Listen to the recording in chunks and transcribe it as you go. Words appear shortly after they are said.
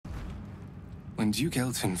When Duke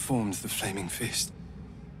Elton formed the Flaming Fist,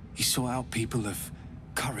 he sought out people of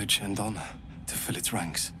courage and honor to fill its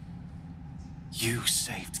ranks. You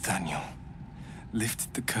saved Daniel,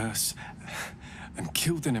 lifted the curse, and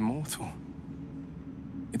killed an immortal.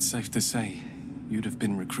 It's safe to say you'd have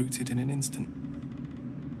been recruited in an instant.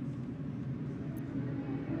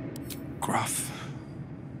 Gruff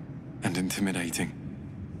and intimidating,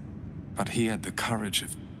 but he had the courage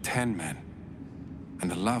of 10 men,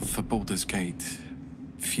 and a love for Baldur's Gate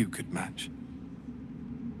few could match.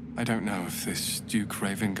 I don't know if this Duke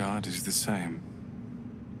Ravengard is the same,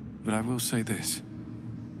 but I will say this.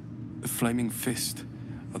 The Flaming Fist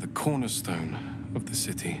are the cornerstone of the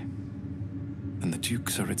city, and the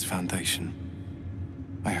Dukes are its foundation.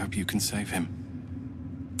 I hope you can save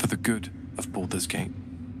him, for the good of Baldur's Gate.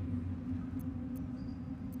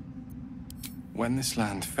 When this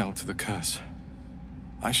land fell to the curse,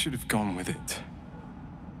 I should have gone with it.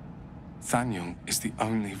 Daniel is the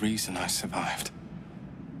only reason I survived.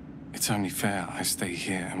 It's only fair I stay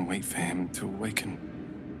here and wait for him to awaken.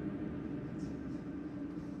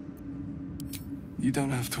 You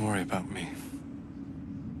don't have to worry about me.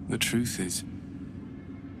 The truth is,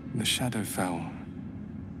 the Shadowfell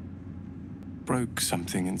broke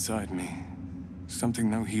something inside me. Something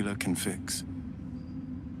no healer can fix.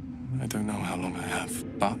 I don't know how long I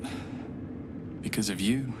have, but because of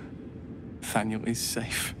you, Daniel is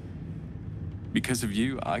safe. Because of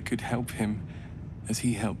you, I could help him as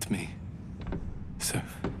he helped me. So,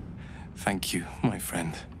 thank you, my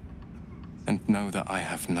friend. And know that I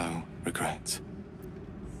have no regrets.